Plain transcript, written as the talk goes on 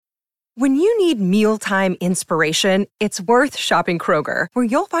When you need mealtime inspiration, it's worth shopping Kroger, where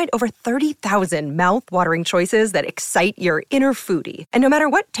you'll find over 30,000 mouth-watering choices that excite your inner foodie. And no matter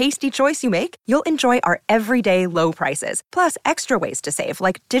what tasty choice you make, you'll enjoy our everyday low prices, plus extra ways to save,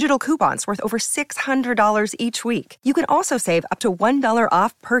 like digital coupons worth over $600 each week. You can also save up to $1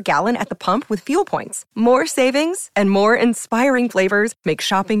 off per gallon at the pump with fuel points. More savings and more inspiring flavors make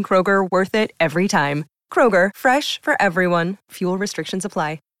shopping Kroger worth it every time. Kroger, fresh for everyone. Fuel restrictions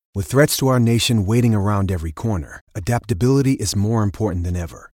apply. With threats to our nation waiting around every corner, adaptability is more important than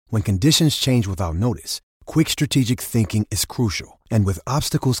ever. When conditions change without notice, quick strategic thinking is crucial. And with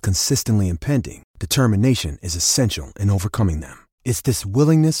obstacles consistently impending, determination is essential in overcoming them. It's this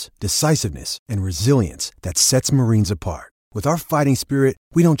willingness, decisiveness, and resilience that sets Marines apart. With our fighting spirit,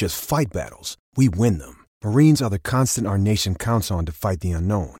 we don't just fight battles, we win them. Marines are the constant our nation counts on to fight the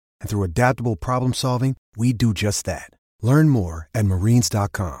unknown. And through adaptable problem solving, we do just that. Learn more at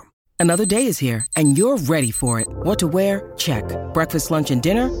marines.com. Another day is here, and you're ready for it. What to wear? Check. Breakfast, lunch, and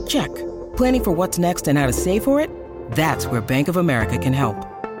dinner? Check. Planning for what's next and how to save for it? That's where Bank of America can help.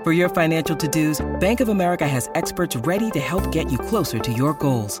 For your financial to-dos, Bank of America has experts ready to help get you closer to your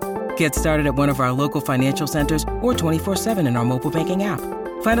goals. Get started at one of our local financial centers or 24/7 in our mobile banking app.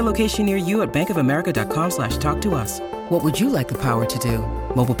 Find a location near you at bankofamerica.com/talktous. What would you like the power to do?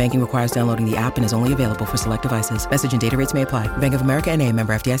 Mobile banking requires downloading the app and is only available for select devices. Message and data rates may apply. Bank of America N.A.,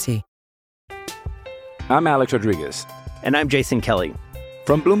 member FDIC. I'm Alex Rodriguez. And I'm Jason Kelly.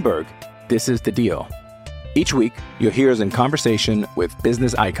 From Bloomberg, this is The Deal. Each week, you'll hear us in conversation with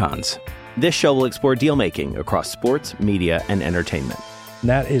business icons. This show will explore deal-making across sports, media, and entertainment.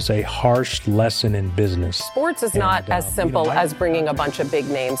 That is a harsh lesson in business. Sports is not as simple as bringing a bunch of big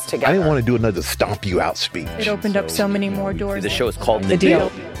names together. I didn't want to do another stomp you out speech. It opened up so many more doors. The show is called The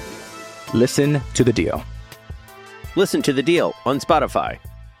Deal. Listen to The Deal. Listen to The Deal on Spotify.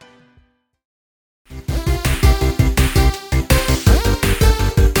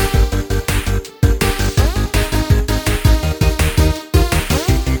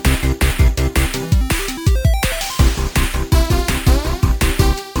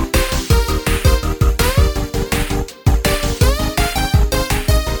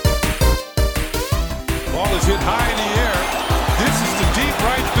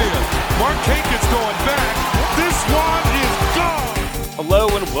 Hello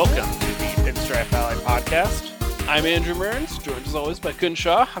and welcome to the Pinstripe Alley podcast. I'm Andrew Mearns, joined as always by Kun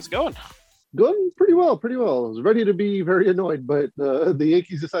Shaw. How's it going? Going pretty well. I was ready to be very annoyed, but the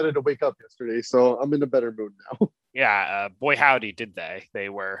Yankees decided to wake up yesterday, so I'm in a better mood now. Yeah, boy howdy did they. They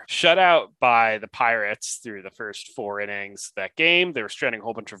were shut out by the Pirates through the first 4 innings of that game. They were stranding a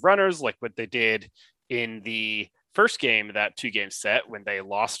whole bunch of runners like what they did in the first game of that 2-game set when they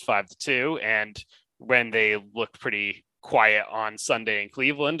lost 5-2 and when they looked pretty quiet on Sunday in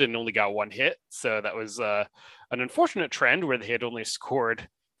Cleveland and only got 1 hit. So that was an unfortunate trend where they had only scored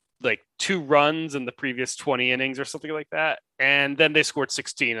like 2 runs in the previous 20 innings or something like that. And then they scored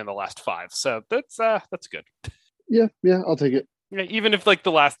 16 in the last 5. So that's good. Yeah, I'll take it. Yeah, even if like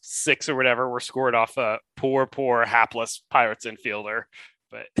the last 6 or whatever were scored off a poor, hapless Pirates infielder.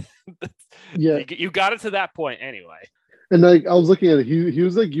 But yeah, you got it to that point anyway. And like I was looking at it, he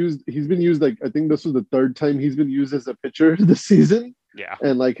was like used. He's been used like I think this was the 3rd time he's been used as a pitcher this season. Yeah,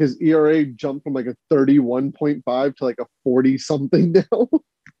 and like his ERA jumped from like a 31.5 to like a 40 something now.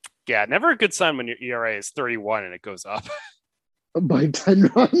 Yeah, never a good sign when your ERA is 31 and it goes up by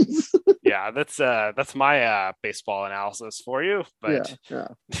 10 runs. Yeah, that's my baseball analysis for you. But yeah.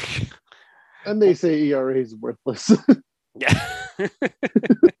 And they say ERA is worthless. Yeah.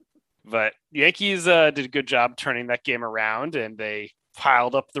 But Yankees did a good job turning that game around, and they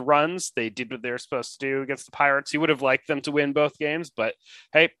piled up the runs. They did what they were supposed to do against the Pirates. You would have liked them to win both games, but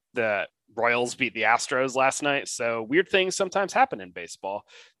hey, the Royals beat the Astros last night, so weird things sometimes happen in baseball.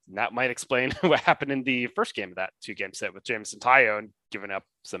 And that might explain what happened in the first game of that 2-game set with Jameson Taillon giving up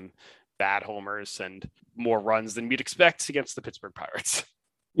some bad homers and more runs than we'd expect against the Pittsburgh Pirates.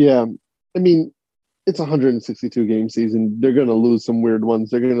 Yeah, I mean, it's a 162 game season. They're going to lose some weird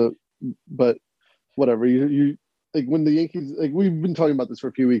ones. But whatever. You like when the Yankees, like we've been talking about this for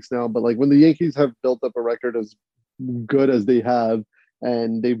a few weeks now, but like when the Yankees have built up a record as good as they have,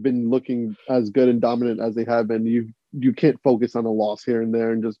 and they've been looking as good and dominant as they have been, you can't focus on a loss here and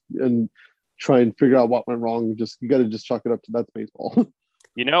there and try and figure out what went wrong. You got to just chalk it up to that's baseball.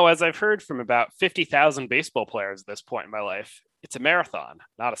 You know, as I've heard from about 50,000 baseball players at this point in my life, it's a marathon,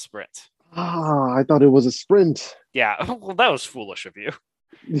 not a sprint. I thought it was a sprint. Yeah, well, that was foolish of you.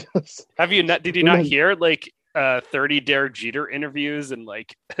 Yes. Did you not hear like 30 Derek Jeter interviews in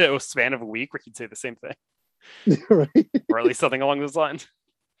like a span of a week where he'd say the same thing? Right. Or at least something along those lines.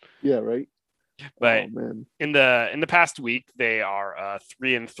 Yeah, right. But man. in the past week, they are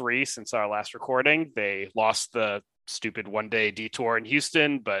 3-3 since our last recording. They lost the stupid one-day detour in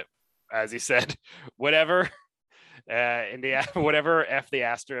Houston, but as he said, whatever. Whatever, F the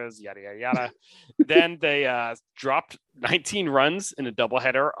Astros, yada yada yada. Then they dropped 19 runs in a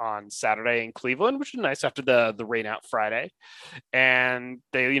doubleheader on Saturday in Cleveland, which is nice after the rain out Friday. And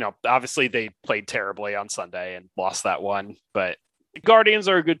they, obviously they played terribly on Sunday and lost that one. But the Guardians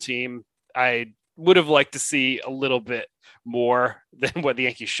are a good team. I would have liked to see a little bit more than what the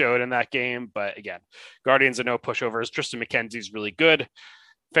Yankees showed in that game. But again, Guardians are no pushovers. Tristan McKenzie's really good.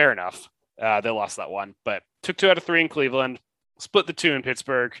 Fair enough. They lost that one, but took 2 out of 3 in Cleveland, split the 2 in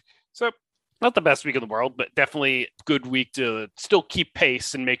Pittsburgh. So not the best week in the world, but definitely a good week to still keep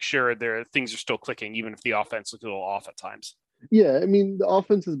pace and make sure things are still clicking, even if the offense looks a little off at times. Yeah, I mean, the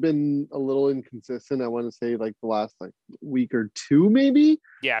offense has been a little inconsistent. I want to say like the last week or two, maybe.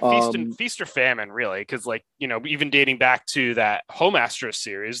 Yeah, feast or famine, really, because even dating back to that home Astros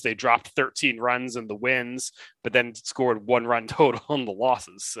series, they dropped 13 runs in the wins, but then scored 1 run total in the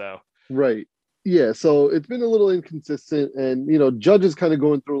losses. So right, yeah. So it's been a little inconsistent, and Judge is kind of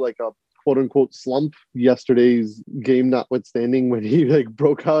going through like a quote unquote slump. Yesterday's game notwithstanding, when he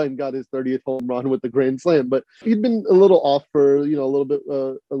broke out and got his 30th home run with the grand slam, but he'd been a little off for a little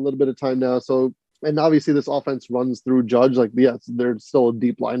bit of time now. So, and obviously this offense runs through Judge. Yes, there's still a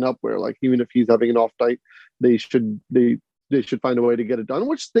deep lineup where even if he's having an off night, they should find a way to get it done,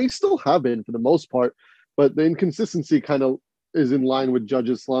 which they still have been for the most part. But the inconsistency kind of is in line with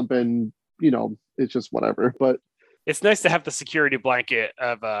Judge's slump, and it's just whatever. But it's nice to have the security blanket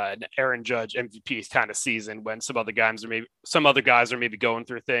of an Aaron Judge MVP kind of season when some other guys are maybe going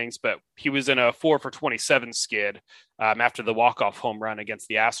through things, but he was in a 4 for 27 skid after the walk-off home run against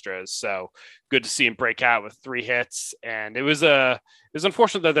the Astros. So good to see him break out with 3 hits. And it was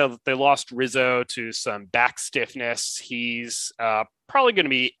unfortunate that they lost Rizzo to some back stiffness. He's probably going to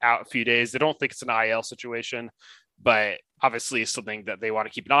be out a few days. They don't think it's an IL situation, but obviously something that they want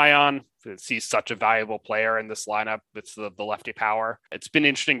to keep an eye on. He's such a valuable player in this lineup. It's the lefty power. It's been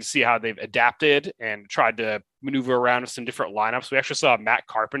interesting to see how they've adapted and tried to maneuver around with some different lineups. We actually saw Matt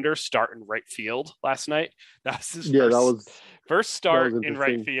Carpenter start in right field last night. That was his first start in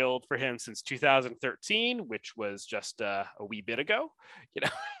right field for him since 2013, which was just a wee bit ago.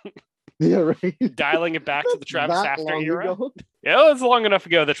 Yeah, right. Dialing it back to the Travis Hafner era. Ago? Yeah, it was long enough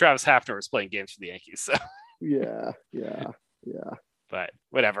ago that Travis Hafner was playing games for the Yankees. So. Yeah. But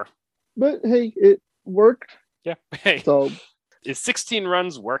whatever. But hey, it worked. Yeah. Hey. So is 16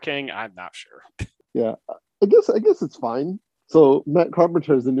 runs working? I'm not sure. Yeah. I guess it's fine. So Matt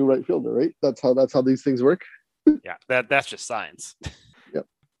Carpenter is the new right fielder, right? That's how these things work. Yeah, that's just science. Yep.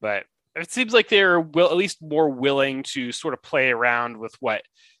 But it seems like they're at least more willing to sort of play around with what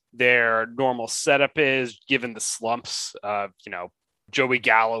their normal setup is, given the slumps of, Joey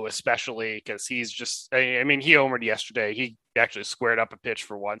Gallo, especially because he's just, he homered yesterday. He actually squared up a pitch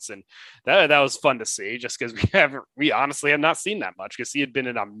for once. And that was fun to see just because we honestly have not seen that much because he had been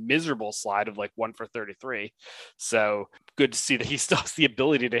in a miserable slide of 1 for 33. So good to see that he still has the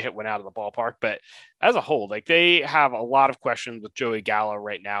ability to hit one out of the ballpark. But as a whole, they have a lot of questions with Joey Gallo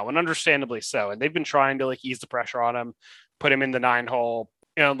right now, and understandably so. And they've been trying to ease the pressure on him, put him in the 9-hole,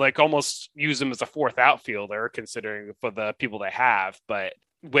 almost use him as a 4th outfielder, considering for the people they have. But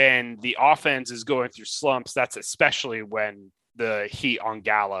when the offense is going through slumps, that's especially when the heat on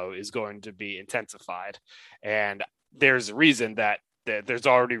Gallo is going to be intensified. And there's a reason that there's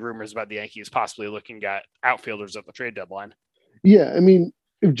already rumors about the Yankees possibly looking at outfielders at the trade deadline. Yeah,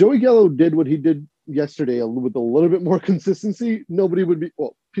 if Joey Gallo did what he did yesterday with a little bit more consistency, nobody would be,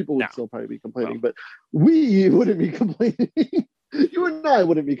 people would still probably be complaining, but we wouldn't be complaining. You and I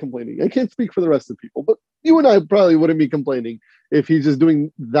wouldn't be complaining. I can't speak for the rest of the people, but you and I probably wouldn't be complaining if he's just doing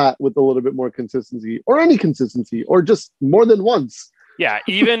that with a little bit more consistency, or any consistency, or just more than once. Yeah,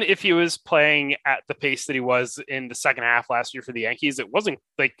 even if he was playing at the pace that he was in the second half last year for the Yankees, it wasn't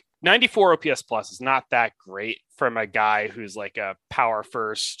 94 OPS plus is not that great from a guy who's a power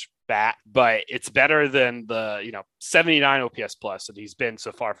first bat, but it's better than the 79 OPS plus that he's been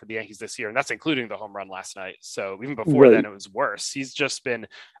so far for the Yankees this year, and that's including the home run last night. So even before then, it was worse. He's just been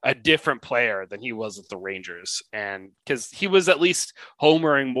a different player than he was at the Rangers, and because he was at least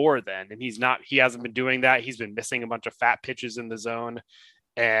homering more then, and he hasn't been doing that. He's been missing a bunch of fat pitches in the zone,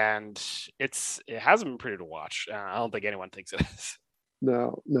 and it hasn't been pretty to watch. I don't think anyone thinks it is.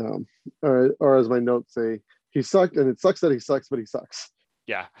 No. Or as my notes say, he sucked, and it sucks that he sucks, but he sucks.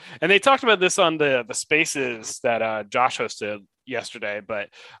 Yeah. And they talked about this on the spaces that Josh hosted yesterday, but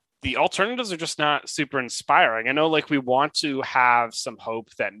the alternatives are just not super inspiring. I know like we want to have some hope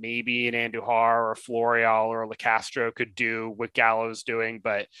that maybe an Andujar or a Florial or a LeCastro could do what Gallo's doing,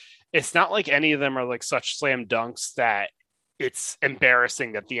 but it's not like any of them are like such slam dunks that it's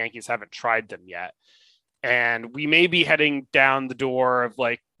embarrassing that the Yankees haven't tried them yet. And we may be heading down the door of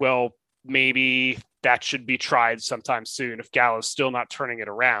like, well, maybe that should be tried sometime soon if Gallo's still not turning it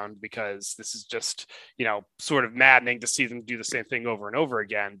around, because this is just, sort of maddening to see them do the same thing over and over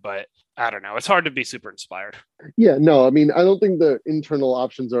again. But I don't know. It's hard to be super inspired. Yeah, no, I mean, I don't think the internal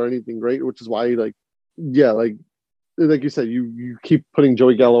options are anything great, which is why like you said, you keep putting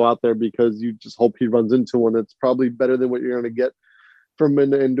Joey Gallo out there because you just hope he runs into one that's probably better than what you're going to get from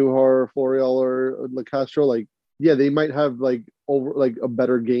an Andujar, Florial, or LeCastro. Like, yeah, they might have like a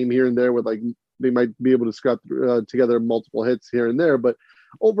better game here and there with like they might be able to scrap together multiple hits here and there, but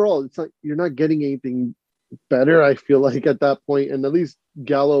overall, it's like you're not getting anything better. I feel like at that point, and at least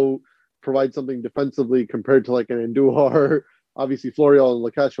Gallo provides something defensively compared to like an Andujar. Obviously, Florial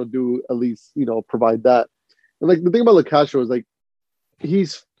and LeCastro do at least provide that. And like the thing about LeCastro is like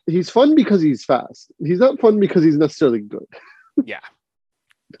he's fun because he's fast. He's not fun because he's necessarily good. Yeah.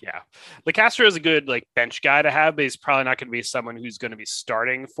 LeCastro is a good like bench guy to have, but he's probably not going to be someone who's going to be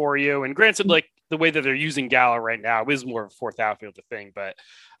starting for you. And granted, like the way that they're using Gallo right now is more of a fourth outfielder thing, but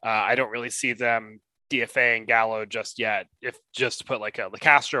I don't really see them DFAing Gallo just yet. If just to put like a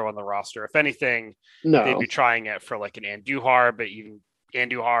LeCastro on the roster, if anything, they'd be trying it for like an Andujar, but even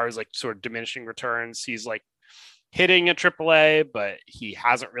Andujar is like sort of diminishing returns. He's like hitting at AAA, but he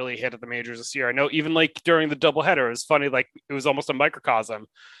hasn't really hit at the majors this year. I know even like during the doubleheader, it was funny. Like it was almost a microcosm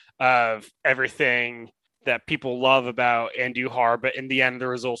of everything that people love about Andujar, but in the end, the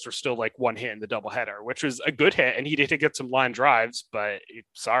results are still like one hit in the doubleheader, which was a good hit. And he did get some line drives, but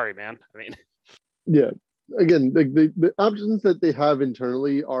sorry, man. I mean, yeah, again, the options that they have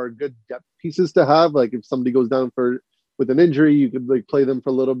internally are good depth pieces to have. Like if somebody goes down with an injury, you could like play them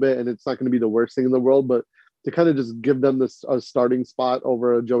for a little bit and it's not going to be the worst thing in the world, but to kind of just give them a starting spot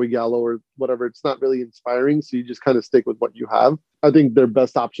over a Joey Gallo or whatever, it's not really inspiring. So you just kind of stick with what you have. I think their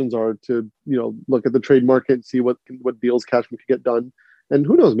best options are to, look at the trade market, see what deals Cashman can get done. And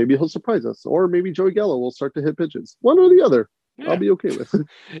who knows, maybe he'll surprise us, or maybe Joey Gallo will start to hit pitches, one or the other. Yeah. I'll be okay with it.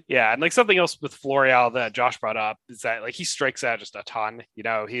 Yeah. And like something else with Florial that Josh brought up is that like he strikes out just a ton.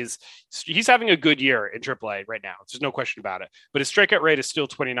 He's having a good year in AAA right now. There's no question about it. But his strikeout rate is still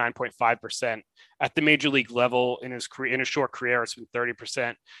 29.5%. At the major league level in his short career, it's been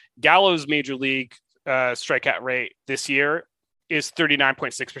 30%. Gallo's major league strikeout rate this year is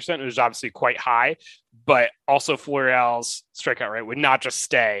 39.6%, which is obviously quite high, but also Florial's strikeout rate would not just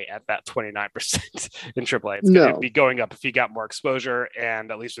stay at that 29% in AAA. It's going to be going up if he got more exposure.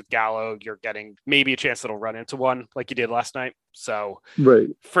 And at least with Gallo, you're getting maybe a chance that he'll run into one like you did last night. So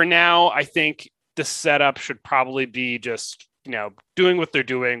for now, I think the setup should probably be just, doing what they're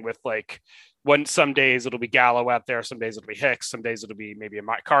doing with like, some days it'll be Gallo out there, some days it'll be Hicks, some days it'll be maybe a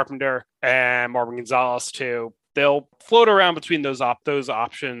Mike Carpenter and Marvin Gonzalez too. They'll float around between those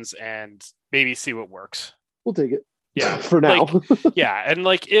options and maybe see what works. We'll take it. Yeah, for now. Yeah, and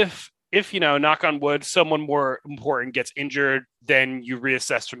like if knock on wood, someone more important gets injured, then you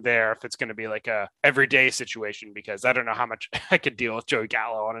reassess from there if it's going to be like a everyday situation, because I don't know how much I could deal with Joey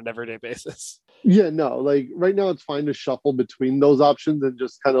Gallo on an everyday basis. Yeah, no, like right now it's fine to shuffle between those options and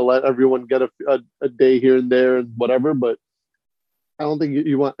just kind of let everyone get a day here and there and whatever, but I don't think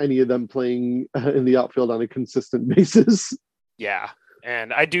you want any of them playing in the outfield on a consistent basis. Yeah.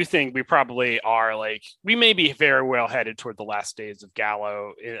 And I do think we probably are we may be very well headed toward the last days of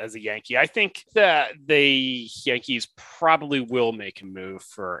Gallo as a Yankee. I think that the Yankees probably will make a move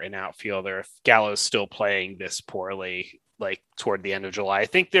for an outfielder if Gallo's still playing this poorly, toward the end of July. I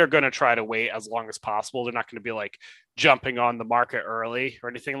think they're going to try to wait as long as possible. They're not going to be jumping on the market early or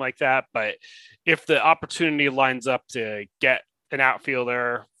anything like that. But if the opportunity lines up to get an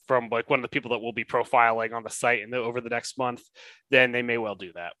outfielder from one of the people that will be profiling on the site over the next month, then they may well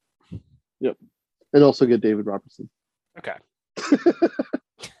do that. Yep. And also get David Robertson. Okay.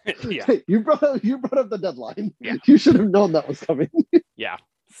 Yeah. Hey, you brought up the deadline. Yeah. You should have known that was coming. Yeah.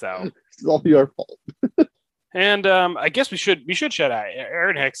 So it's all your fault. And I guess we should shout out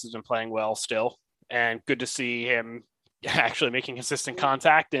Aaron Hicks has been playing well still, and good to see him actually making consistent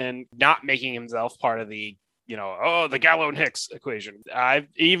contact and not making himself part of the the Gallo and Hicks equation. I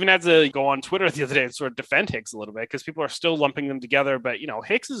even had to go on Twitter the other day and sort of defend Hicks a little bit because people are still lumping them together. But,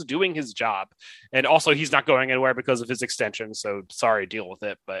 Hicks is doing his job. And also he's not going anywhere because of his extension. So sorry, deal with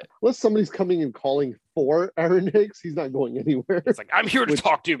it. But unless somebody's coming and calling for Aaron Hicks, he's not going anywhere. It's I'm here to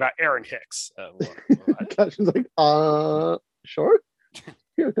talk to you about Aaron Hicks. Cashman's sure.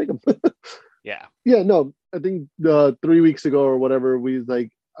 here, take him. Yeah. Yeah, no, I think 3 weeks ago or whatever,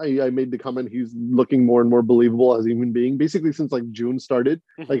 I made the comment he's looking more and more believable as a human being, basically since like June started.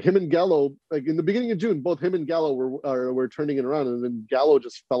 Like him and Gallo, like in the beginning of June, both him and Gallo were turning it around, and then Gallo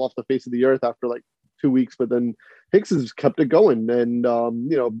just fell off the face of the earth after like 2 weeks, but then Hicks has kept it going.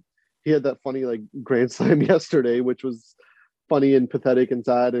 And, he had that funny like grand slam yesterday, which was funny and pathetic and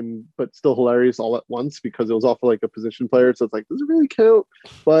sad but still hilarious all at once because it was off of like a position player. So it's like, does it really count?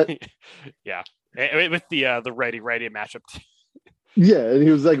 But yeah, with the righty matchup. Yeah, and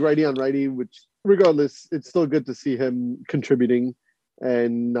he was like righty on righty, which regardless, it's still good to see him contributing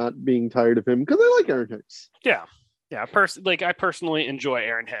and not being tired of him because I like Aaron Hicks. Yeah. I personally enjoy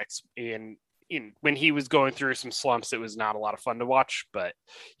Aaron Hicks. In when he was going through some slumps, it was not a lot of fun to watch, but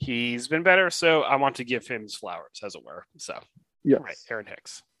he's been better. So I want to give him his flowers, as it were. So yeah, right, Aaron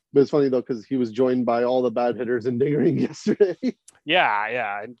Hicks. But it's funny though because he was joined by all the bad hitters in Dingering yesterday.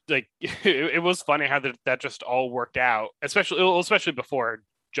 Yeah. Like it was funny how that just all worked out, especially before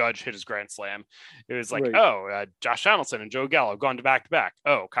Judge hit his grand slam. It was like, right. Josh Donaldson and Joe Gallo gone to back.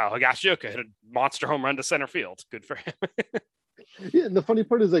 Oh, Kyle Higashioka hit a monster home run to center field. Good for him. Yeah, and the funny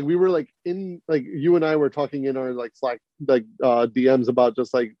part is like we were like in like you and I were talking in our like Slack like DMs about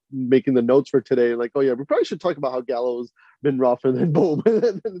just like making the notes for today. Like, oh yeah, we probably should talk about how Gallo's been rough, and then boom, and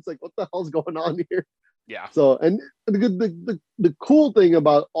then it's like, what the hell's going on here? Yeah. So, and the cool thing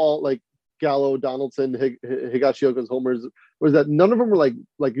about all like Gallo, Donaldson, Higashioka's homers was that none of them were like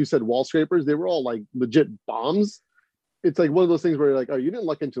you said, wall scrapers. They were all like legit bombs. It's like one of those things where you're like, oh, you didn't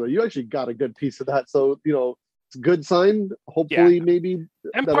luck into it. You actually got a good piece of that. So, it's a good sign. Hopefully, maybe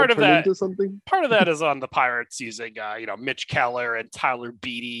and part of that into something. Part of that is on the Pirates using, Mitch Keller and Tyler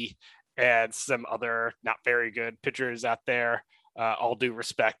Beatty and some other not very good pitchers out there. All due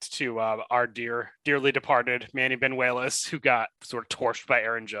respect to our dearly departed Manny Benuelos, who got sort of torched by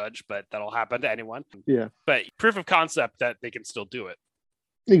Aaron Judge, but that'll happen to anyone. Yeah. But proof of concept that they can still do it.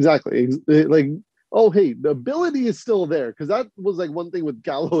 Exactly. Like, oh, hey, the ability is still there. Because that was like one thing with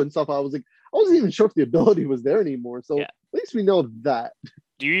Gallo and stuff. I was like, I wasn't even sure if the ability was there anymore. So at least we know that.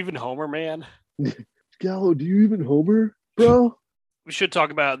 Do you even homer, man? Gallo, do you even homer, bro? We should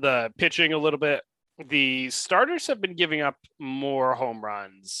talk about the pitching a little bit. The starters have been giving up more home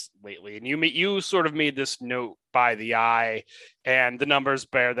runs lately, and you sort of made this note by the eye, and the numbers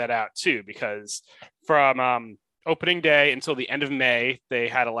bear that out too, because from opening day until the end of May, they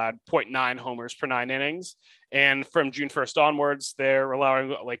had allowed 0.9 homers per 9 innings. And from June 1st onwards, they're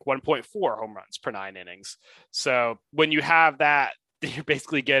allowing like 1.4 home runs per 9 innings. So when you have that, you're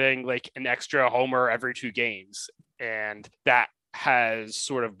basically getting like an extra homer every 2 games. And that has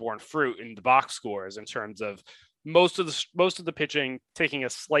sort of borne fruit in the box scores in terms of most of the pitching taking a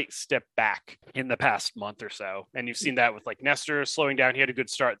slight step back in the past month or so. And you've seen that with like Nestor slowing down. He had a good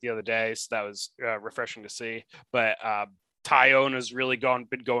start the other day, so that was refreshing to see. But Tyone has really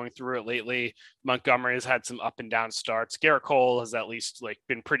been going through it lately. Montgomery has had some up and down starts. Garrett Cole has at least like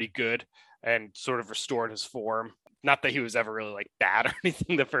been pretty good and sort of restored his form. Not that he was ever really like bad or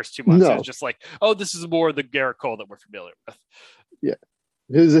anything the first 2 months. No. It was just like, oh, this is more the Garrett Cole that we're familiar with. Yeah.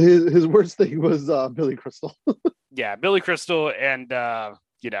 His worst thing was Billy Crystal. Yeah, Billy Crystal and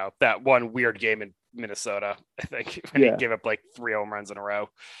that one weird game in Minnesota, I think, when he gave up like 3 home runs in a row.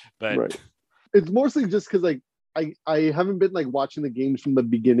 But right. It's mostly just because like I haven't been like watching the games from the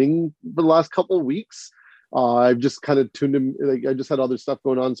beginning for the last couple of weeks. I've just kind of tuned in. Like I just had other stuff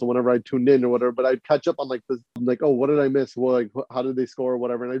going on, so whenever I tuned in or whatever, but I'd catch up on like this. I'm like, oh, what did I miss? Well, like how did they score or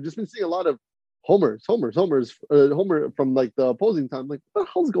whatever? And I've just been seeing a lot of homer from like the opposing time. Like, what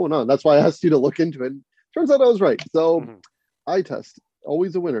the hell's going on? That's why I asked you to look into it. Turns out I was right. So eye test,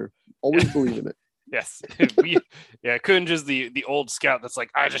 always a winner. Always believe in it. Yes. Kunj is the old scout that's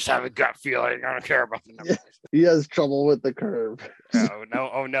like, I just have a gut feeling. I don't care about the numbers. He has trouble with the curve.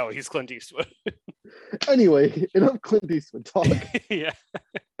 Oh no, he's Clint Eastwood. Anyway, enough Clint Eastwood talk. Yeah.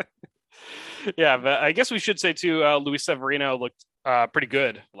 Yeah, but I guess we should say too, Luis Severino looked pretty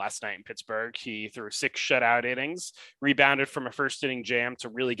good last night in Pittsburgh. He threw 6 shutout innings, rebounded from a first inning jam to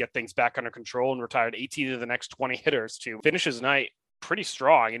really get things back under control, and retired 18 of the next 20 hitters to finish his night pretty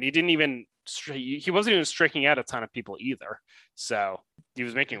strong. And he wasn't even striking out a ton of people either. So he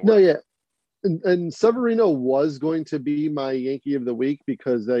was making it work. No, yeah. And Severino was going to be my Yankee of the week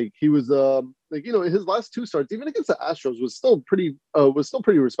because like he was his last 2 starts, even against the Astros, was still pretty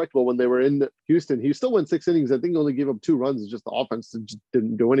respectable when they were in Houston. He still went 6 innings. I think he only gave up 2 runs. It's just the offense just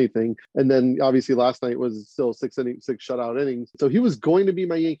didn't do anything. And then obviously last night was still 6 shutout innings. So he was going to be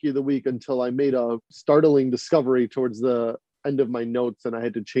my Yankee of the week until I made a startling discovery towards the end of my notes and I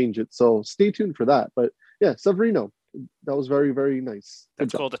had to change it. So stay tuned for that. But yeah, Severino, That was very, very nice.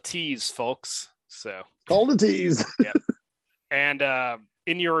 That's called a tease, folks. So called a tease. Yeah. And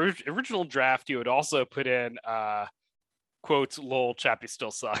in your original draft, you would also put in quotes, "Lol, Chappie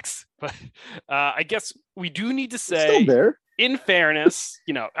still sucks." But I guess we do need to say, still there. In fairness,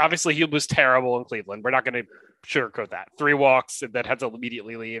 obviously he was terrible in Cleveland. We're not going to sugarcoat that. 3 walks and then had to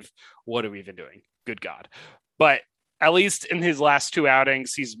immediately leave. What are we even doing? Good God. But at least in his last 2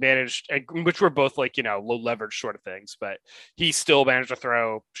 outings, he's managed, which were both low leverage sort of things, but he still managed to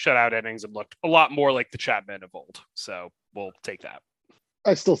throw shutout innings and looked a lot more like the Chapman of old. So we'll take that.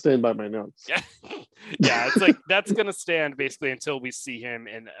 I still stand by my notes. Yeah. Yeah. It's like, that's going to stand basically until we see him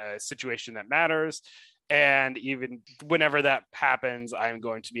in a situation that matters. And even whenever that happens, I'm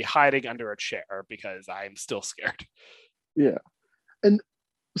going to be hiding under a chair because I'm still scared. Yeah. And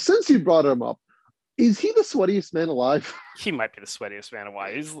since you brought him up, is he the sweatiest man alive? He might be the sweatiest man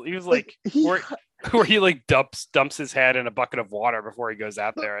alive. He was like where he like dumps his head in a bucket of water before he goes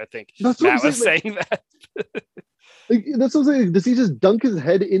out there. I think Matt was saying that. Like, that's what I'm saying. Does he just dunk his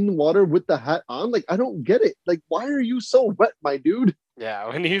head in water with the hat on? Like, I don't get it. Like, why are you so wet, my dude? Yeah,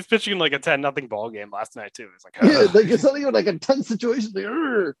 and he was pitching like a 10-0 ball game last night too. It's like, yeah, like it's not even like a tense situation. Like,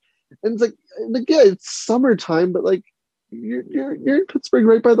 and it's like yeah, it's summertime, but like you're in Pittsburgh,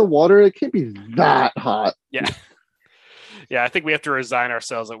 right by the water. It can't be that hot. Yeah. Yeah, I think we have to resign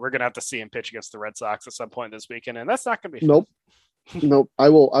ourselves that we're going to have to see him pitch against the Red Sox at some point this weekend, and that's not going to be fun. Nope. I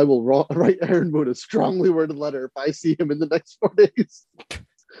will write Aaron Boone a strongly worded letter if I see him in the next 4 days.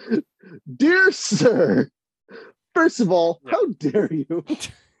 Dear sir, first of all, how dare you?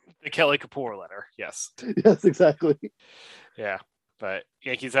 The Kelly Kapoor letter. Yes. Yes, exactly. Yeah. But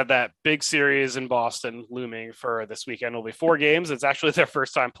Yankees had that big series in Boston looming for this weekend. It'll be 4 games. It's actually their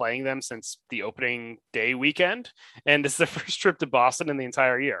first time playing them since the opening day weekend. And this is their first trip to Boston in the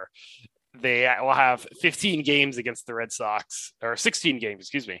entire year. They will have 15 games against the Red Sox, or 16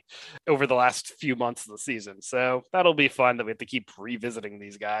 games, over the last few months of the season. So that'll be fun that we have to keep revisiting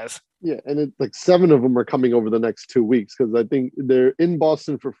these guys. Yeah, and it's like 7 of them are coming over the next 2 weeks because I think they're in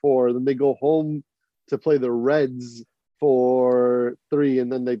Boston for 4, then they go home to play the Reds for 3, and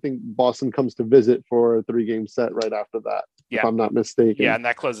then they think Boston comes to visit for a 3-game set right after that, if I'm not mistaken. Yeah, and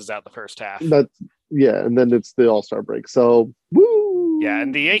that closes out the first half. And then it's the All-Star break. So, woo! Yeah,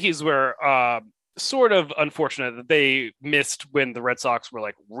 and the Yankees were sort of unfortunate that they missed when the Red Sox were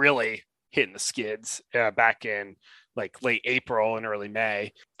like really hitting the skids back in like late April and early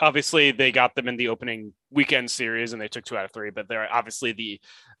May. Obviously, they got them in the opening weekend series and they took 2 out of 3, but they're obviously the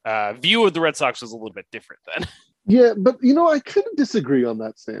view of the Red Sox was a little bit different then. Yeah, but I kind of disagree on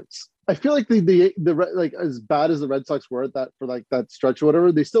that stance. I feel like the like as bad as the Red Sox were at that for like that stretch or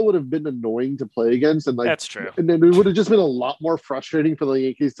whatever, they still would have been annoying to play against, and like that's true. And then it would have just been a lot more frustrating for the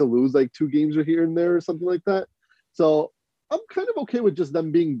Yankees to lose like 2 games or here and there or something like that. So I'm kind of okay with just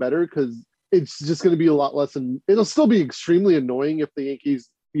them being better because it's just going to be a lot less, and it'll still be extremely annoying if the Yankees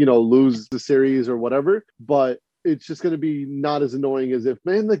lose the series or whatever, but it's just going to be not as annoying as if,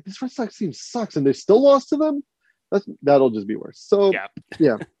 man, like this Red Sox team sucks and they still lost to them. That'll just be worse. So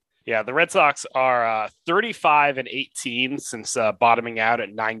yeah. Yeah, the Red Sox are 35-18 since bottoming out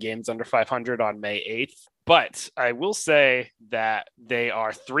at 9 games under 500 on May 8th. But I will say that they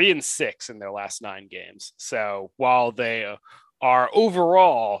are 3-6 in their last 9 games. So while they are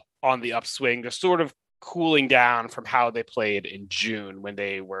overall on the upswing, they're sort of cooling down from how they played in June when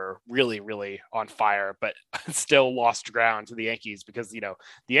they were really, really on fire, but still lost ground to the Yankees because, the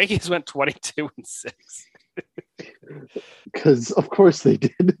Yankees went 22-6. Because of course they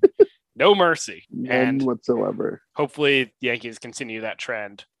did. No mercy. None whatsoever. Hopefully the Yankees continue that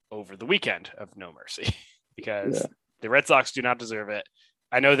trend over the weekend of no mercy because the Red Sox do not deserve it.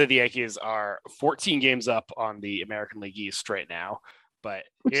 I know that the Yankees are 14 games up on the American League East right now, but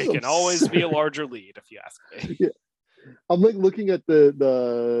it can always be a larger lead if you ask me. Yeah. I'm like looking at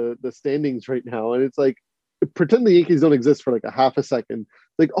the standings right now, and it's like, pretend the Yankees don't exist for like a half a second.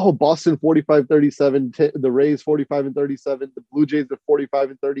 Like, oh, Boston 45-37, the Rays 45-37, the Blue Jays are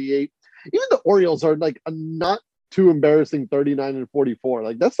 45-38. Even the Orioles are like a not too embarrassing 39-44.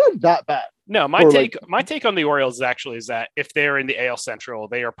 Like that's not that bad. No, my take on the Orioles actually is that if they're in the AL Central,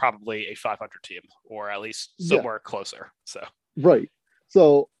 they are probably a 500 team or at least somewhere closer. So right.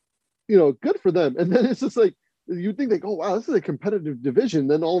 So, good for them. And then it's just like, you think like, oh wow, this is a competitive division.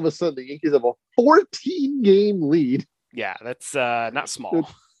 Then all of a sudden the Yankees have a 14-game lead. Yeah, that's not small. They're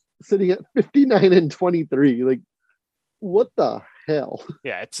sitting at 59-23. Like, what the hell?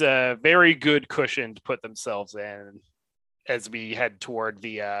 Yeah, it's a very good cushion to put themselves in as we head toward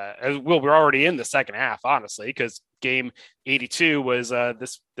the we're already in the second half, honestly, because game 82 was the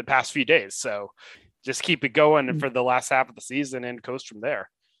past few days. So just keep it going for the last half of the season and coast from there.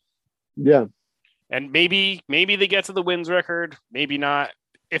 Yeah. And maybe they get to the wins record, maybe not.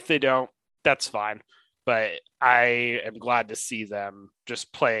 If they don't, that's fine. But I am glad to see them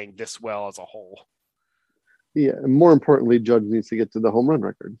just playing this well as a whole. Yeah, and more importantly, Judge needs to get to the home run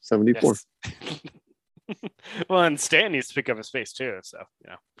record, 74. Yes. Well, and Stan needs to pick up his pace too. So,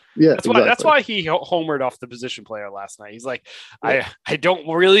 yeah, that's why he homered off the position player last night. He's like, I don't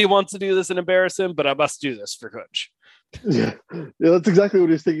really want to do this and embarrass him, but I must do this for Kunj. Yeah, that's exactly what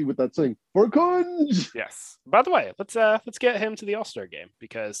he's thinking with that swing for Kunj. Yes. By the way, let's get him to the All-Star game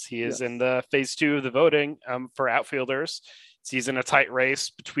because he is in the phase 2 of the voting for outfielders. He's in a tight race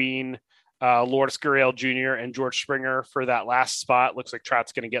between Lourdes Gurriel Jr. and George Springer for that last spot. Looks like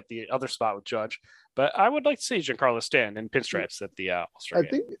Trout's going to get the other spot with Judge, but I would like to see Giancarlo Stanton in pinstripes at the All-Star game.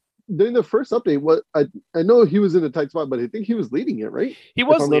 I think during the first update, I know he was in a tight spot, but I think he was leading it, right? He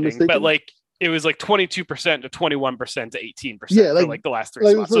was leading, but like it was like 22% to 21% to 18%. Yeah, for like the last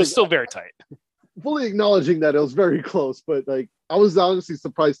 3 spots. So it's still very tight. Fully acknowledging that it was very close, but like I was honestly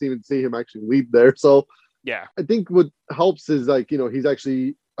surprised to even see him actually lead there. So yeah, I think what helps is like, he's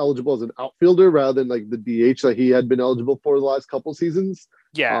actually eligible as an outfielder rather than like the DH that he had been eligible for the last couple seasons.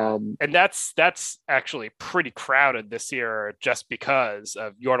 Yeah. And that's actually pretty crowded this year just because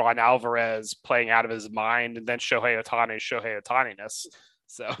of Yordan Alvarez playing out of his mind and then Shohei Ohtani-ness.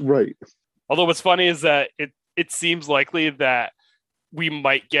 So right. Although what's funny is that it seems likely that we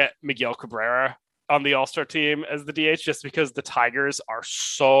might get Miguel Cabrera on the All-Star team as the DH just because the Tigers are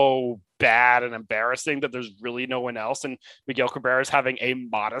so bad and embarrassing that there's really no one else. And Miguel Cabrera is having a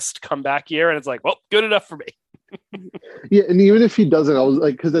modest comeback year. And it's like, well, good enough for me. Yeah. And even if he doesn't, I was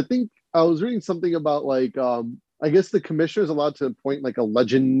like, because I think I was reading something about like, I guess the commissioner is allowed to appoint like a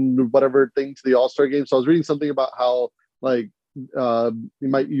legend, whatever thing to the All-Star game. So I was reading something about how like you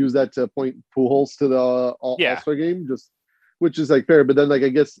might use that to appoint Pujols to the All-Star game, which is like fair, but then like I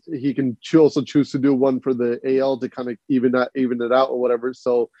guess he can also choose to do one for the AL to kind of even it out or whatever.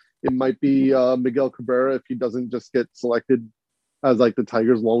 So it might be Miguel Cabrera if he doesn't just get selected as like the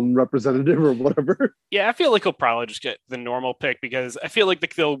Tigers' lone representative or whatever. Yeah, I feel like he'll probably just get the normal pick because I feel like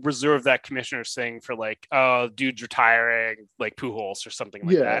they'll reserve that commissioner's thing for like, oh, dude's retiring, like Pujols or something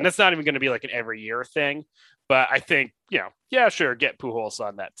like that. And it's not even going to be like an every year thing. But I think, yeah, sure, get Pujols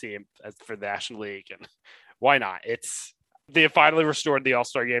on that team for the National League, and why not? They have finally restored the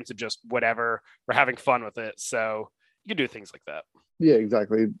All-Star game to just whatever. We're having fun with it. So you can do things like that. Yeah,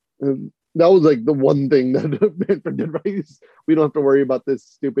 exactly. That was like the one thing that Manfred did right. We don't have to worry about this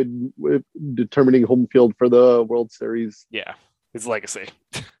stupid determining home field for the World Series. Yeah, his legacy.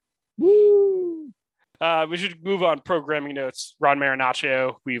 Woo! We should move on. Programming notes. Ron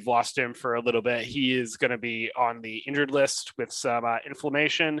Marinaccio, we've lost him for a little bit. He is going to be on the injured list with some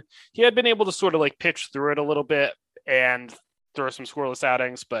inflammation. He had been able to sort of like pitch through it a little bit and throw some scoreless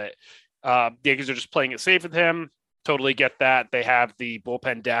outings, but the Yankees are just playing it safe with him. Totally get that. They have the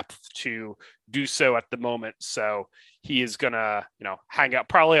bullpen depth to do so at the moment. So he is going to, hang out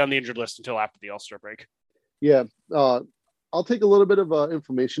probably on the injured list until after the All-Star break. Yeah. I'll take a little bit of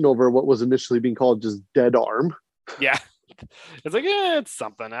information over what was initially being called just dead arm. Yeah. It's like, it's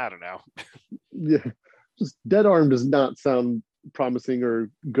something. I don't know. Yeah. Just dead arm does not sound promising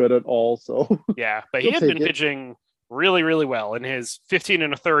or good at all. So yeah, but he had been pitching really, really well in his 15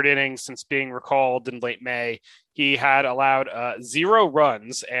 1/3 innings since being recalled in late May. He had allowed 0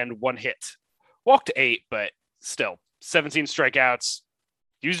 runs and 1 hit, walked 8, but still 17 strikeouts.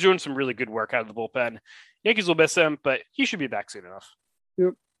 He was doing some really good work out of the bullpen. Yankees will miss him, but he should be back soon enough.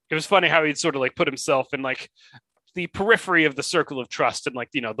 Yep. It was funny how he'd sort of like put himself in like the periphery of the circle of trust and like,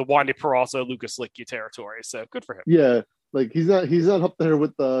 the Wandy Peralta, Lucas Licky territory. So good for him. Yeah. Like he's not up there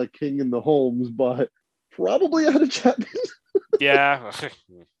with the King and the Holmes, but probably ahead of Chapman. Yeah.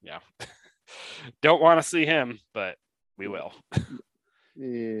 Yeah. Don't want to see him, but we will.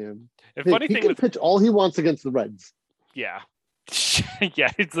 Yeah. Funny he thing can pitch all he wants against the Reds. Yeah.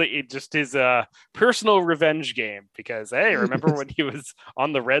 Yeah, it's like just his personal revenge game because hey, remember when he was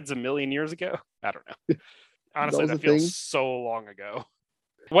on the Reds a million years ago? I don't know. Honestly, that feels so long ago.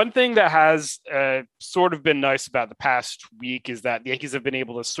 One thing that has sort of been nice about the past week is that the Yankees have been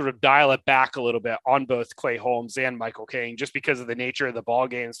able to sort of dial it back a little bit on both Clay Holmes and Michael King, just because of the nature of the ball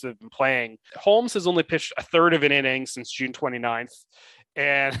games they've been playing. Holmes has only pitched 1/3 of an inning since June 29th.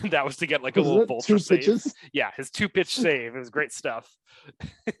 And that was to get like a little vulture save. Yeah, his 2-pitch save. It was great stuff.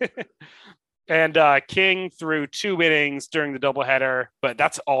 And King threw 2 innings during the doubleheader, but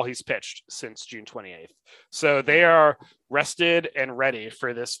that's all he's pitched since June 28th. So they are rested and ready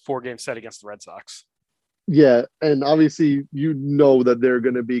for this 4-game set against the Red Sox. Yeah, and obviously you know that they're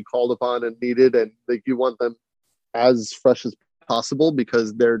going to be called upon and needed, and like you want them as fresh as possible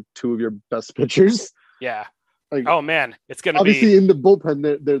because they're two of your best pitchers. Yeah. Like, oh man, it's going to obviously be in the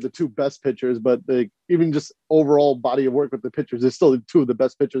bullpen they're the two best pitchers, but like even just overall body of work with the pitchers, they're still two of the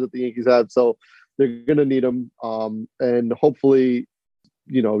best pitchers that the Yankees have. So they're going to need them, and hopefully,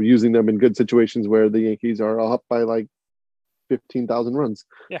 using them in good situations where the Yankees are up by like 15,000 runs,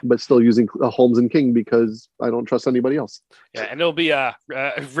 but still using Holmes and King because I don't trust anybody else. Yeah, and it'll be a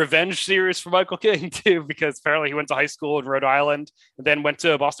revenge series for Michael King too, because apparently he went to high school in Rhode Island and then went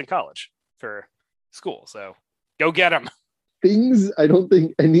to Boston College for school. So go get him. Things I don't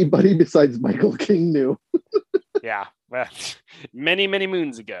think anybody besides Michael King knew. Yeah, well, many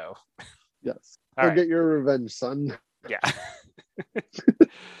moons ago. Yes, All get your revenge, son. Yeah.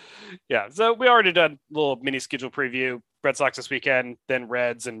 Yeah, so we already done a little mini schedule preview. Red Sox this weekend, then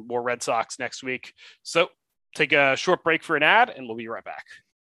Reds, and more Red Sox next week. So take a short break for an ad, and we'll be right back.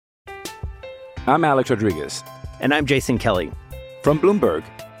 I'm Alex Rodriguez. And I'm Jason Kelly. From Bloomberg,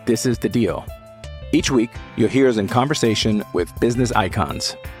 this is The Deal. Each week, you'll hear us in conversation with business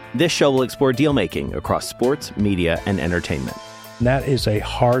icons. This show will explore deal-making across sports, media, and entertainment. That is a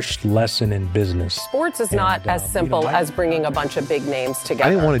harsh lesson in business. Sports is not as simple as bringing a bunch of big names together. I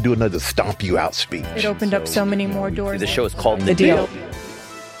didn't want to do another stomp you out speech. It opened up so many more doors. The show is called The Deal.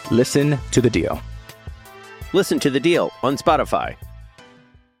 Listen to The Deal. Listen to The Deal on Spotify.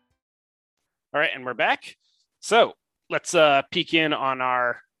 All right, and we're back. So let's peek in on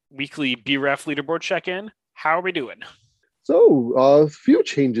our weekly BREF leaderboard check-in. How are we doing? So a few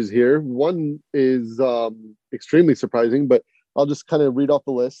changes here. One is extremely surprising, but I'll just kind of read off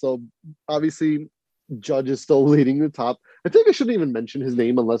the list. So obviously Judge is still leading the top. I think I shouldn't even mention his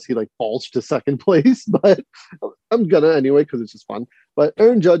name unless he like falls to second place, but I'm gonna anyway because it's just fun. But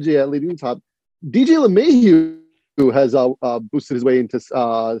Aaron Judge, leading the top. DJ LeMahieu, who has boosted his way into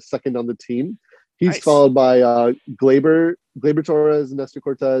second on the team. He's followed by Gleyber Torres, Nestor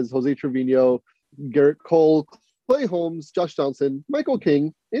Cortez, Jose Trevino, Garrett Cole, Clay Holmes, Josh Johnson, Michael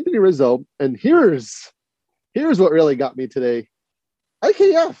King, Anthony Rizzo, and here's what really got me today.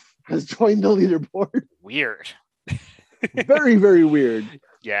 IKF has joined the leaderboard. Weird. Very, very weird.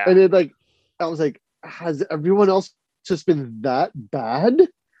 Yeah. And I was like, has everyone else just been that bad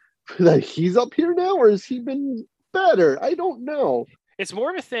that he's up here now, or has he been better? I don't know. It's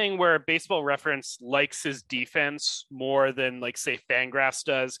more of a thing where Baseball Reference likes his defense more than like say Fangraphs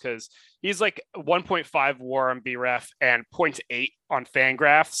does, because he's like 1.5 WAR on BREF and 0.8 on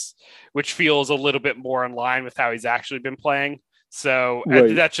Fangraphs, which feels a little bit more in line with how he's actually been playing. So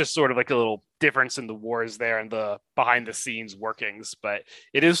that's just sort of like a little difference in the wars there and the behind the scenes workings. But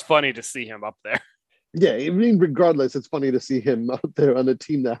it is funny to see him up there. Yeah, I mean, regardless, it's funny to see him out there on a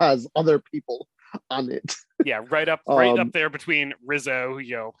team that has other people on it. Yeah, right up there between Rizzo,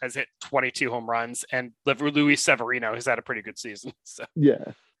 who has hit 22 home runs, and Luis Severino has had a pretty good season. So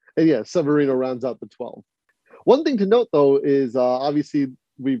and Severino rounds out the 12. One thing to note though is obviously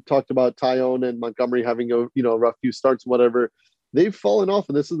we've talked about Tyone and Montgomery having a rough few starts, whatever. They've fallen off,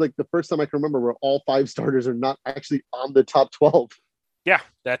 and this is like the first time I can remember where all 5 starters are not actually on the top 12. Yeah,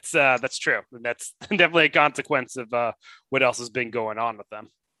 that's true. And that's definitely a consequence of what else has been going on with them.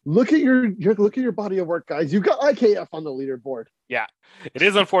 Look at your body of work, guys. You got IKF on the leaderboard. Yeah, it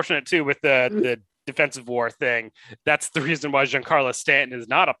is unfortunate too with the defensive WAR thing. That's the reason why Giancarlo Stanton is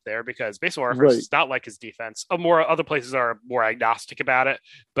not up there, because Baseball Reference is not like his defense. Other places are more agnostic about it,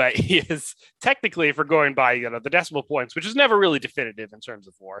 but he is technically, if we're going by the decimal points, which is never really definitive in terms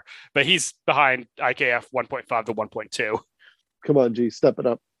of WAR, but he's behind IKF 1.5 to 1.2. Come on, G, step it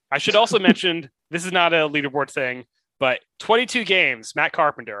up. I should also mention this is not a leaderboard thing, but 22 games, Matt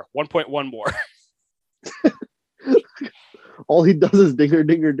Carpenter, 1.1 more. All he does is dinger,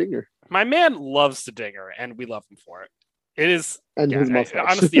 dinger, dinger. My man loves to dinger, and we love him for it. It is, and his mustache.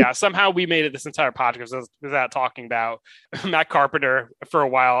 Honestly, somehow we made it this entire podcast without talking about Matt Carpenter for a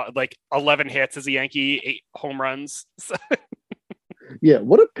while. Like 11 hits as a Yankee, 8 home runs. Yeah,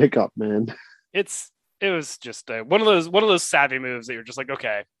 what a pickup, man. It was just one of those savvy moves that you're just like,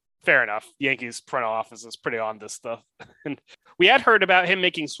 okay, fair enough. The Yankees front office is pretty on this stuff. And we had heard about him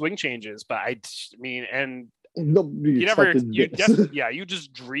making swing changes, but you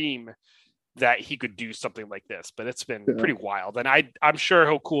just dream that he could do something like this, but it's been pretty wild. And I'm sure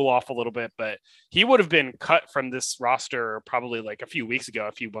he'll cool off a little bit, but he would have been cut from this roster probably like a few weeks ago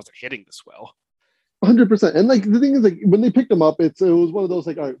if he wasn't hitting this well. 100%. And like the thing is, like when they picked him up, it was one of those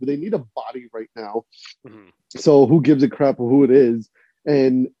like, all right, they need a body right now. Mm-hmm. So who gives a crap who it is?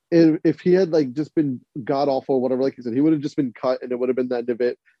 And if he had like just been god awful or whatever, like you said, he would have just been cut and it would have been the end of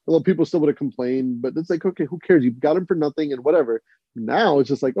it. Although people still would have complained, but it's like, okay, who cares? You got him for nothing and whatever. Now it's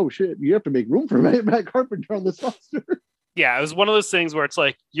just like, oh shit, you have to make room for Matt Carpenter on this roster. Yeah, it was one of those things where it's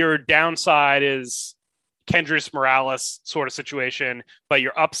like your downside is Kendrys Morales sort of situation, but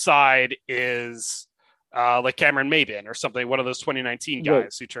your upside is like Cameron Maybin or something, one of those 2019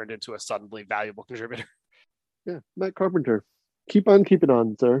 guys who turned into a suddenly valuable contributor. Yeah, Matt Carpenter. Keep on keeping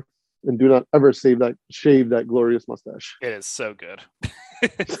on, sir. And do not ever shave that glorious mustache. It is so good.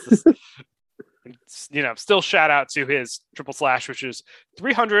 Still shout out to his triple slash, which is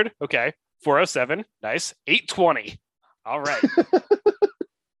 300. Okay. 407. Nice. 820. All right.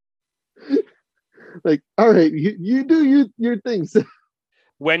 Like, all right, you do your things.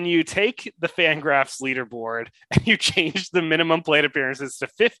 When you take the Fangraphs leaderboard and you change the minimum plate appearances to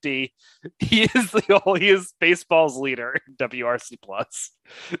 50, he is baseball's leader in WRC plus.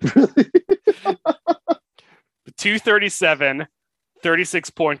 237, 36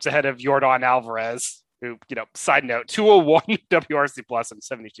 points ahead of Yordan Alvarez, who, side note, 201 WRC plus in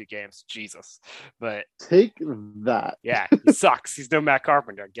 72 games. Jesus. But take that. Yeah, he sucks. He's no Matt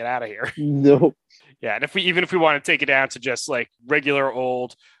Carpenter. Get out of here. No. Yeah, and if we want to take it down to just like regular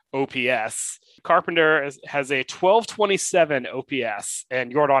old OPS, Carpenter has a 1227 OPS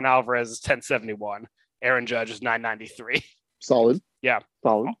and Yordan Alvarez is 1071. Aaron Judge is 993. Solid. Yeah.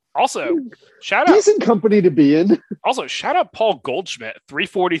 Solid. Also, shout out. Decent company to be in. Also, shout out Paul Goldschmidt,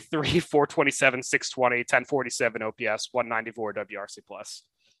 343, 427, 620, 1047 OPS, 194 WRC plus.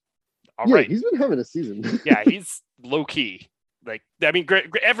 All right. He's been having a season. Yeah, he's low key. Like, I mean, great,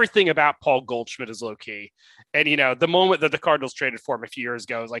 everything about Paul Goldschmidt is low key. And, the moment that the Cardinals traded for him a few years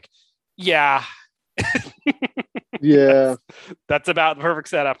ago, I was like, yeah. Yeah. That's about the perfect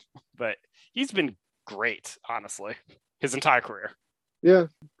setup. But he's been great, honestly, his entire career. Yeah.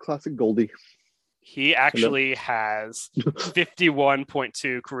 Classic Goldie. He actually has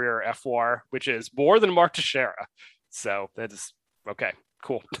 51.2 career FWAR, which is more than Mark Teixeira. So that is okay.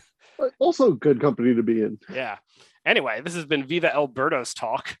 Cool. Also good company to be in. Yeah. Anyway, this has been Viva Alberto's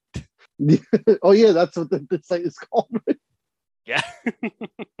talk. Oh yeah, that's what the site is called. Right? Yeah.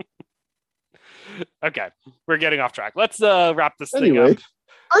 Okay, we're getting off track. Let's wrap this thing up.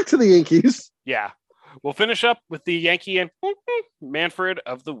 Back to the Yankees. Yeah, we'll finish up with the Yankee and Manfred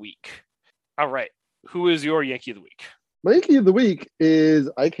of the week. All right, who is your Yankee of the week? My Yankee of the week is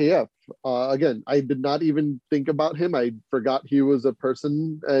IKF. Again, I did not even think about him. I forgot he was a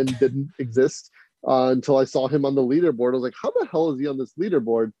person and didn't exist until I saw him on the leaderboard. I was like, how the hell is he on this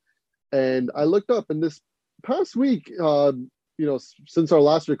leaderboard? And I looked up, and this past week, since our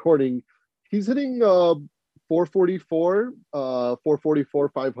last recording, he's hitting 444, 444,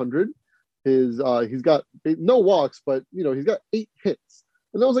 500. He's got no walks, but he's got 8 hits.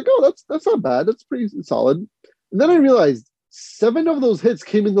 And I was like, oh, that's not bad. That's pretty solid. And then I realized 7 of those hits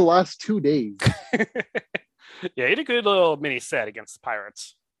came in the last 2 days. Yeah, he had a good little mini set against the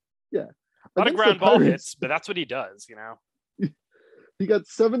Pirates. Yeah. A lot of ground ball hits, but that's what he does, He got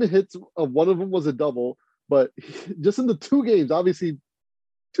 7 hits. One of them was a double, but just in the 2 games, obviously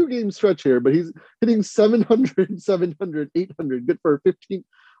 2-game stretch here, but he's hitting 700, 700, 800, good for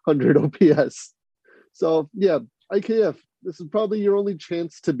 1,500 OPS. So yeah, IKF, this is probably your only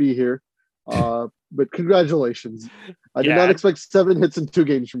chance to be here. But congratulations. I did not expect 7 hits in 2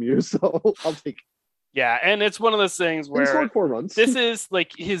 games from you, so I'll take it. Yeah, and it's one of those things where he scored 4 runs. This is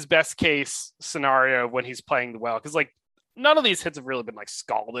like his best case scenario when he's playing well, because like none of these hits have really been like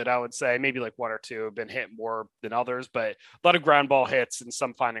scalded, I would say. Maybe like 1 or 2 have been hit more than others, but a lot of ground ball hits and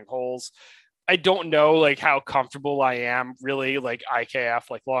some finding holes. I don't know like how comfortable I am really like IKF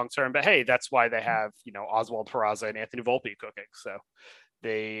like long term, but hey, that's why they have Oswald Peraza and Anthony Volpe cooking. So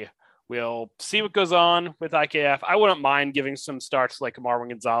they will see what goes on with IKF. I wouldn't mind giving some starts like Marwin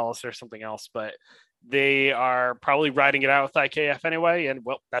Gonzalez or something else, but they are probably riding it out with IKF anyway. And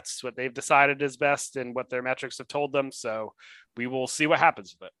well, that's what they've decided is best and what their metrics have told them. So we will see what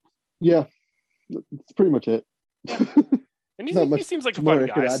happens with it. Yeah, that's pretty much it. And he seems like a fun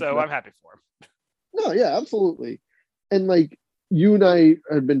guy, so I'm happy for him. No, yeah, absolutely. And like you and I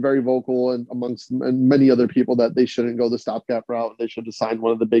have been very vocal and amongst many other people that they shouldn't go the stopgap route. They should have signed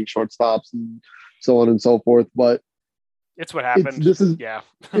one of the big shortstops and so on and so forth. But it's what happened. This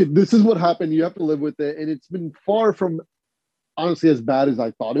is what happened. You have to live with it. And it's been far from honestly as bad as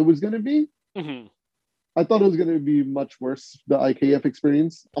I thought it was going to be. Mm-hmm. I thought it was going to be much worse, the IKF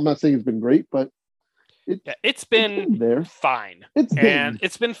experience. I'm not saying it's been great, but it's been fine. It's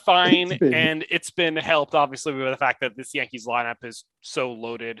been fine. And it's been helped, obviously, with the fact that this Yankees lineup is so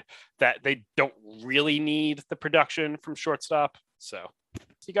loaded that they don't really need the production from shortstop. So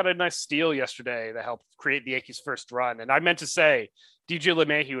He got a nice steal yesterday that helped create the Yankees' first run. And I meant to say, DJ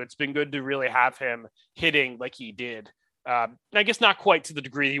LeMahieu, it's been good to really have him hitting like he did. I guess not quite to the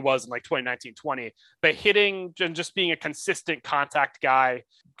degree he was in like 2019-20, but hitting and just being a consistent contact guy,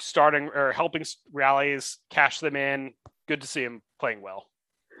 starting or helping rallies, cash them in. Good to see him playing well.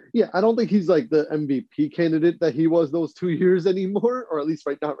 Yeah, I don't think he's like the MVP candidate that he was those 2 years anymore, or at least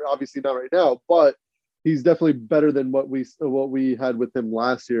right now, obviously not right now, but he's definitely better than what we had with him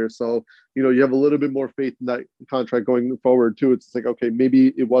last year. So, you have a little bit more faith in that contract going forward too. It's like, okay,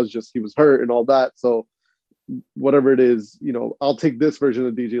 maybe it was just he was hurt and all that. So whatever it is, I'll take this version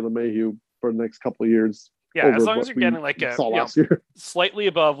of DJ LeMahieu for the next couple of years. Yeah, as long as you're getting like a slightly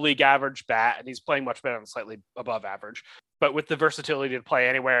above league average bat, and he's playing much better than slightly above average, but with the versatility to play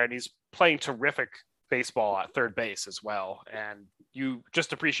anywhere, and he's playing terrific baseball at third base as well. And you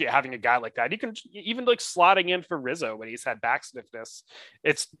just appreciate having a guy like that. You can even like slotting in for Rizzo when he's had back stiffness.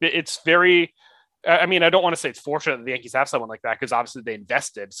 It's very, I mean, I don't want to say it's fortunate that the Yankees have someone like that, because obviously they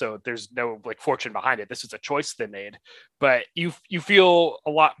invested, so there's no like fortune behind it. This is a choice they made, but you feel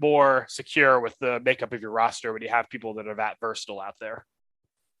a lot more secure with the makeup of your roster when you have people that are that versatile out there.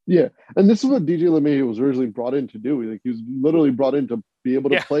 Yeah, and this is what DJ LeMahieu was originally brought in to do. Like, he was literally brought in to be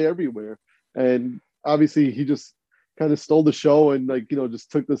able to play everywhere, and obviously he just kind of stole the show and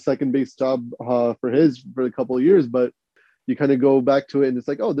just took the second base job for a couple of years, but you kind of go back to it and it's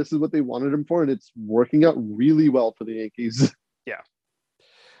like, oh, this is what they wanted him for. And it's working out really well for the Yankees. Yeah.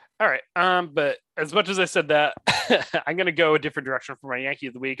 All right. But as much as I said that, I'm going to go a different direction for my Yankee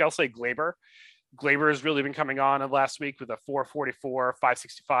of the week. I'll say Gleyber. Gleyber has really been coming on last week with a 444,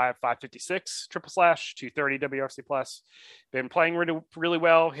 565, 556 triple slash, 230 WRC plus. Been playing really, really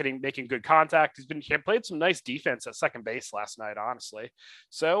well, making good contact. He played some nice defense at second base last night, honestly.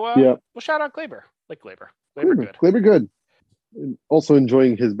 So we'll shout out Gleyber. Gleyber good. Gleyber good. And also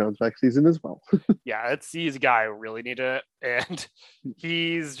enjoying his bounce back season as well. Yeah, he's a guy who really needed it, and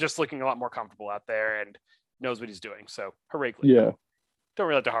he's just looking a lot more comfortable out there and knows what he's doing. So hooray, Gleyber. Yeah. Don't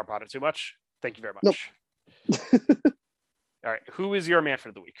really have to harp on it too much. Thank you very much. Nope. All right, who is your man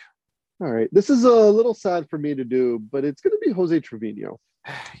for the week? All right, this is a little sad for me to do, but it's going to be Jose Trevino.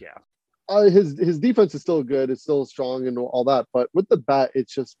 Yeah. His defense is still good. It's still strong and all that, but with the bat,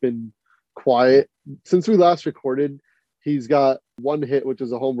 it's just been quiet since we last recorded. He's got one hit, which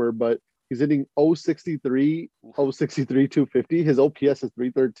is a homer, but he's hitting 063, 250. His OPS is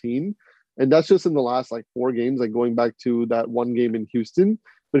 313. And that's just in the last 4 games, going back to that one game in Houston.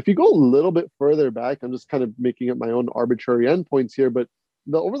 But if you go a little bit further back, I'm just kind of making up my own arbitrary endpoints here, but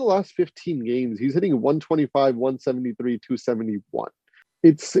over the last 15 games, he's hitting 125, 173, 271.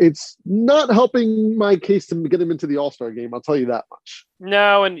 It's not helping my case to get him into the All-Star game. I'll tell you that much.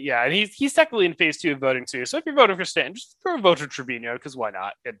 No, and he's technically in phase 2 of voting too. So if you're voting for Stanton, just throw a vote for Trevino, because why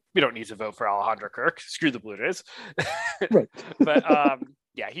not? We don't need to vote for Alejandro Kirk. Screw the Blue Jays. Right. But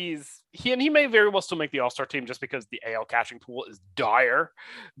he may very well still make the All-Star team just because the AL catching pool is dire,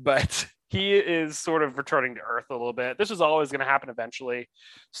 but he is sort of returning to earth a little bit. This is always going to happen eventually.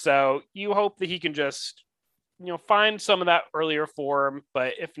 So you hope that he can just find some of that earlier form,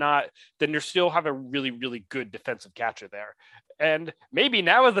 but if not, then you still have a really, really good defensive catcher there. And maybe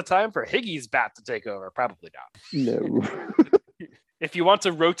now is the time for Higgy's bat to take over. Probably not. No. If you want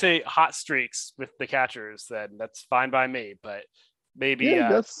to rotate hot streaks with the catchers, then that's fine by me. But maybe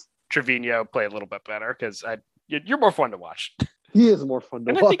Trevino play a little bit better, because you're more fun to watch. He is more fun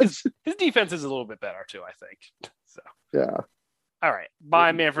to watch. His defense is a little bit better too, I think. So yeah. All right.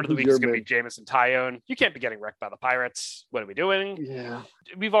 My man for the week is going to be Jameson Taillon. You can't be getting wrecked by the Pirates. What are we doing? Yeah.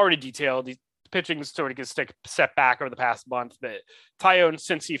 We've already detailed the pitching sort of gets take a step back over the past month, but Taillon,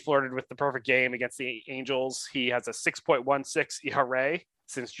 since he flirted with the perfect game against the Angels, he has a 6.16 ERA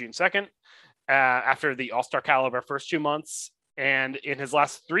since June 2nd, after the All-Star caliber first 2 months. And in his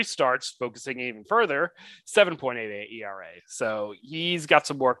last 3 starts, focusing even further, 7.88 ERA. So he's got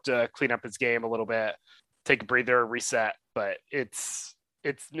some work to clean up his game a little bit, take a breather, reset. But it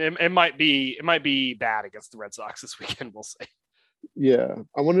might be bad against the Red Sox this weekend. We'll see. Yeah,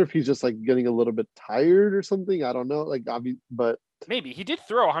 I wonder if he's just getting a little bit tired or something. I don't know. But maybe he did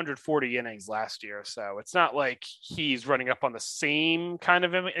throw 140 innings last year, so it's not like he's running up on the same kind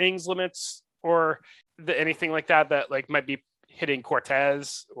of innings limits or anything like that might be hitting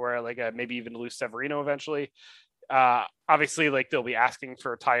Cortez or maybe even Luis Severino eventually. Obviously, they'll be asking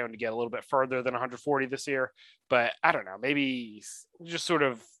for Taillon to get a little bit further than 140 this year, but I don't know. Maybe he just sort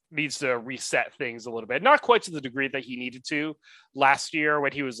of needs to reset things a little bit. Not quite to the degree that he needed to last year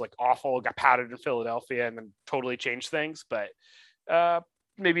when he was awful, got powdered in Philadelphia, and then totally changed things. But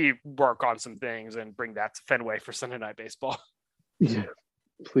maybe work on some things and bring that to Fenway for Sunday Night Baseball. Yeah.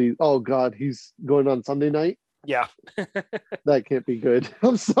 Please. Oh God, he's going on Sunday night. Yeah. That can't be good.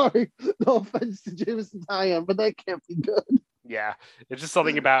 I'm sorry. No offense to Jameson Taillon, but that can't be good. Yeah. It's just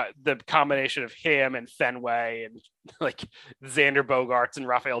something about the combination of him and Fenway and like Xander Bogaerts and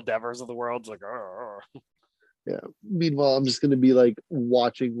Rafael Devers of the world. It's like, oh. Yeah. Meanwhile, I'm just going to be like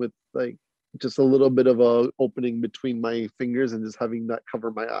watching with like just a little bit of a opening between my fingers and just having that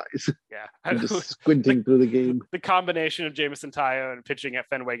cover my eyes. Yeah. I'm just squinting through the game. The combination of Jameson Taillon pitching at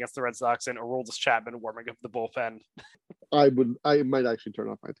Fenway against the Red Sox and Aroldis Chapman warming up the bullpen. I might actually turn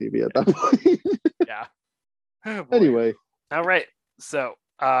off my TV at that point. Yeah. Oh, anyway. All right. So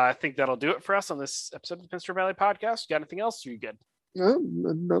I think that'll do it for us on this episode of the Pinstripe Alley podcast. Got anything else? Are you good? No,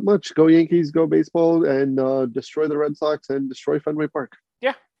 not much. Go Yankees, go baseball, and destroy the Red Sox and destroy Fenway Park. Yeah.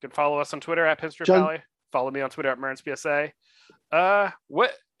 You can follow us on Twitter at Pinstripe Alley. Follow me on Twitter at MernsPSA.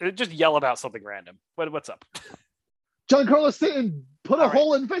 What? Just yell about something random. What's up? Giancarlo Stanton put a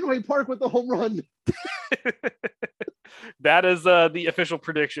hole in Fenway Park with a home run. That is the official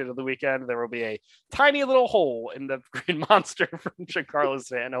prediction of the weekend. There will be a tiny little hole in the Green Monster from Giancarlo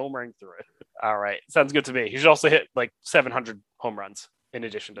Stanton homering through it. All right. Sounds good to me. He should also hit like 700 home runs in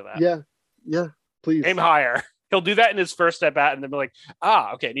addition to that. Yeah. Please. Aim higher. He'll do that in his first at bat and then be like,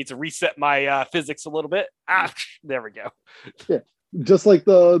 okay, I need to reset my physics a little bit. There we go. Yeah. Just like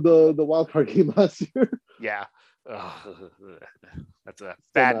the wild card game last year. Yeah. That's a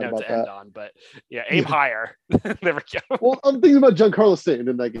bad note to end on, but yeah, aim higher. There we go. Well, I'm thinking about Giancarlo Stanton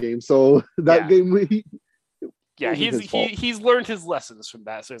in that game. So that game, he's learned his lessons from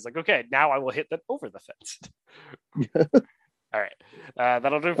that. So he's like, okay, now I will hit that over the fence. Yeah. All right.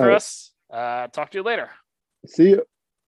 That'll do it for us. Talk to you later. See you.